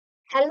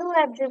Hello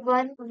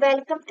everyone,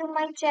 welcome to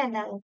my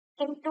channel.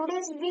 In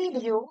today's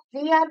video,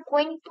 we are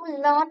going to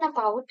learn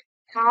about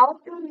how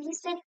to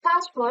reset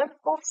password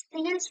of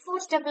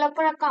Salesforce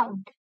developer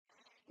account.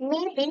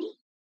 Maybe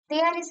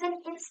there is an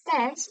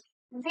instance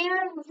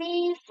where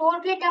we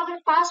forget our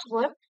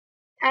password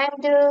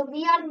and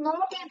we are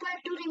not able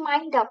to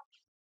remind up.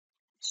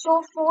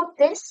 So for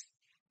this,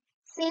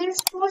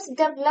 Salesforce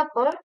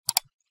developer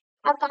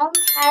account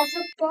has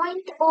a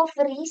point of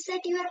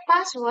reset your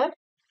password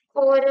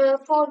or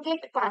forget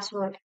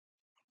password.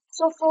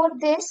 So for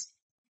this,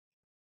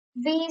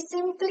 we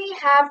simply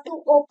have to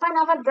open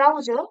our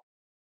browser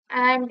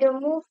and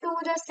move to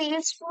the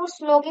Salesforce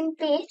login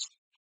page.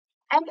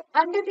 And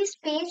under this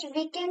page,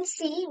 we can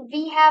see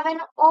we have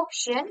an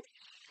option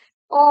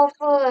of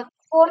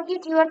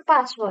forget your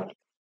password.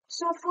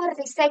 So for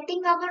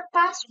resetting our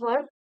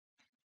password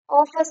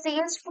of a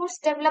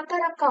Salesforce developer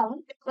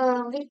account,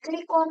 we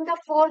click on the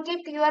forget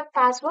your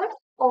password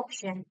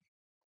option.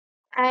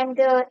 And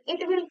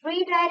it will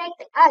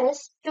redirect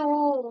us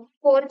to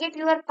forget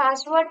your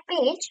password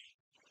page.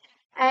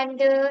 And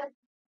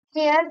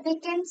here we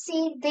can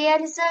see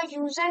there is a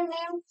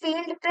username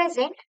field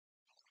present,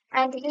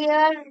 and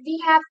here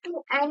we have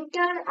to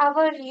enter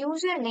our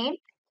username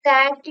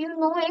that you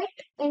know it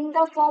in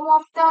the form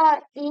of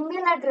the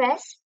email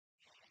address,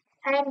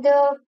 and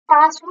the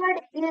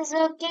password is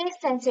case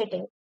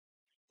sensitive.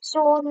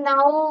 So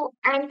now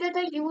enter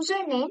the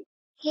username.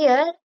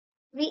 Here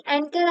we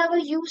enter our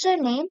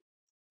username,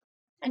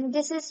 and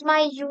this is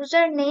my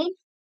username,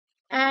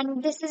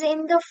 and this is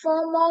in the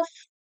form of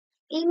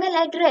email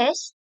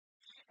address.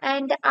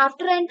 And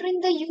after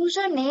entering the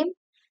username,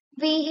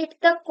 we hit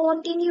the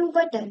continue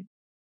button.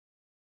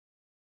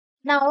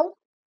 Now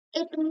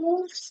it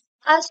moves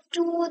us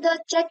to the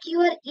check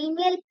your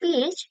email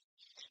page.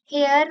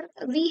 Here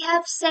we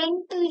have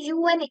sent to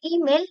you an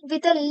email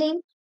with a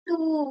link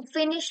to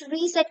finish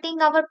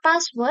resetting our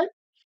password.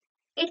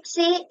 It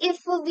say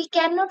if we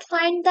cannot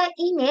find the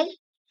email,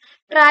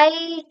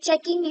 try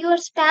checking your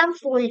spam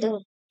folder.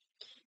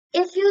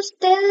 If you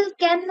still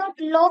cannot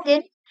log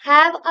in,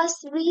 have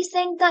us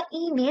resend the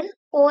email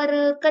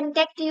or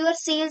contact your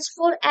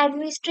Salesforce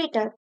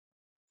administrator.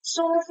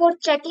 So for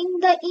checking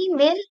the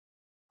email,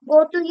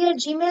 go to your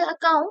Gmail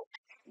account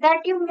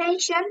that you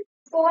mentioned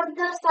for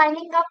the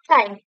signing up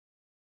time.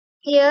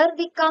 Here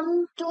we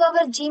come to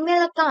our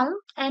Gmail account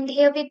and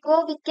here we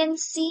go. We can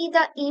see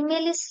the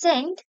email is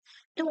sent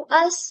to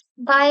us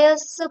by a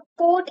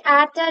support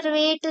at the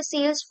rate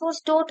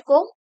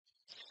salesforce.com,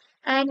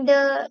 and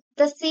the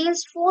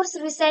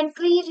Salesforce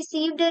recently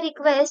received a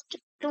request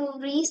to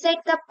reset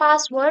the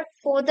password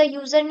for the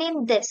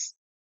username this.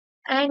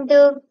 And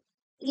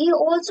he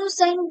also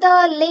sent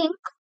the link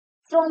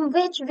from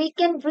which we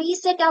can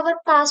reset our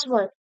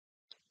password.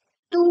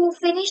 To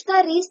finish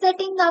the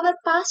resetting our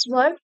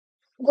password,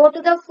 go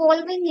to the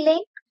following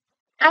link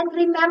and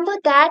remember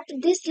that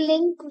this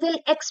link will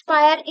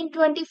expire in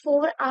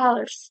 24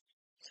 hours.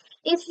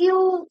 If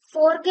you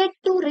forget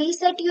to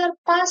reset your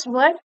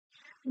password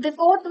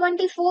before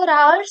 24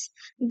 hours,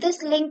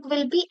 this link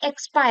will be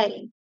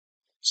expiring.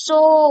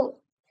 So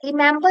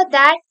remember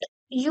that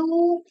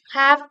you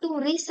have to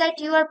reset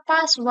your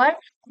password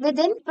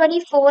within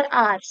 24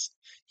 hours.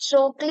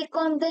 So click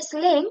on this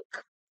link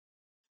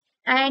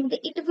and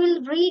it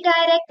will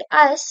redirect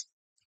us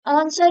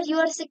answer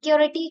your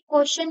security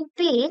question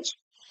page,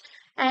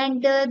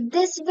 and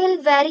this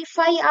will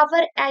verify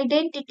our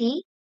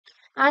identity,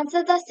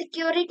 answer the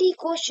security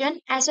question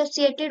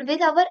associated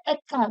with our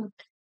account.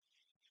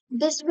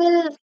 This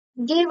will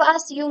give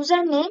us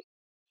username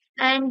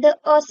and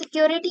a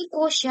security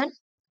question.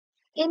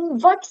 In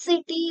what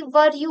city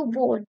were you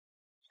born?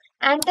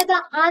 Enter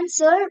the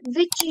answer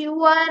which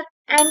you are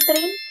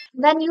entering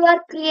when you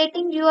are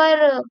creating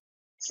your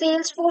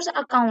Salesforce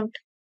account.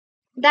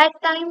 That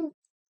time,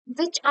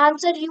 which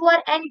answer you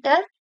are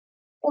enter,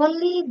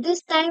 only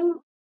this time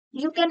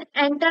you can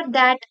enter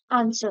that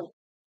answer.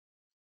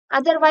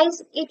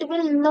 Otherwise, it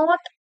will not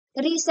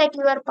reset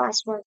your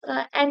password.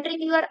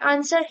 Entering your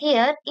answer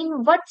here,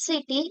 in what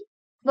city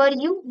were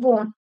you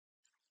born?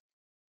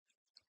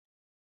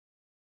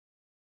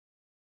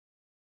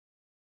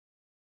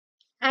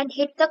 And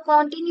hit the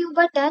continue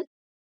button,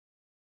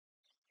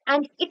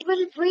 and it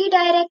will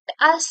redirect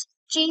us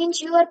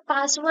change your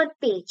password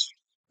page.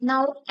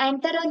 Now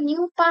enter a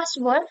new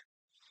password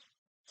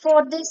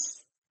for this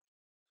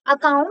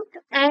account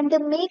and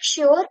make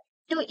sure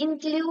to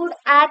include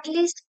at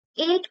least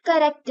 8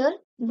 character,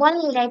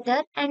 1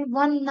 letter and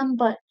 1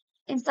 number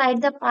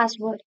inside the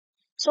password.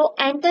 So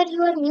enter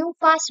your new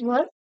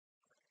password,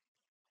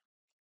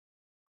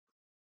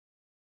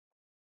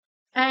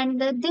 and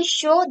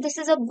this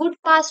is a good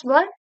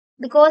password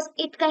because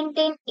it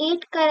contains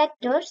 8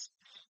 characters,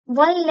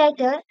 1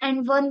 letter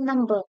and 1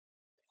 number.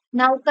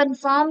 Now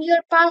confirm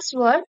your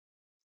password,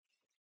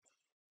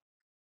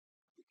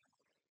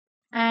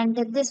 and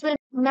this will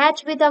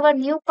match with our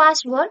new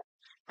password,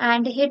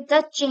 and hit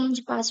the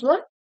change password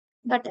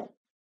button.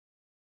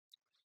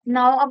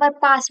 Now our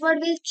password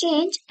will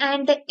change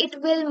and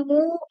it will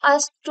move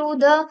us to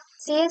the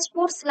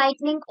Salesforce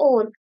Lightning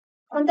OR.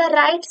 On the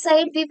right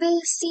side, we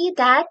will see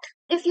that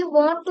if you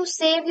want to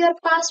save your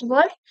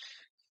password,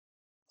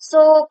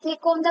 so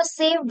click on the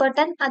save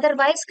button,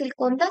 otherwise click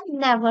on the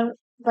never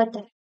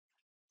button.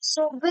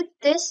 So with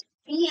this,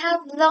 we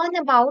have learned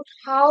about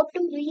how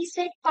to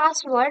reset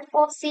password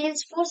for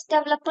Salesforce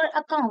developer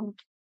account.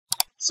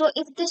 So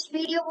if this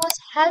video was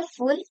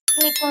helpful,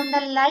 click on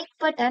the like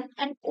button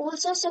and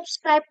also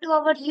subscribe to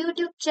our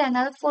YouTube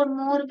channel for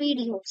more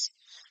videos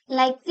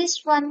like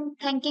this one.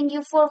 Thanking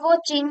you for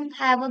watching.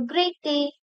 Have a great day.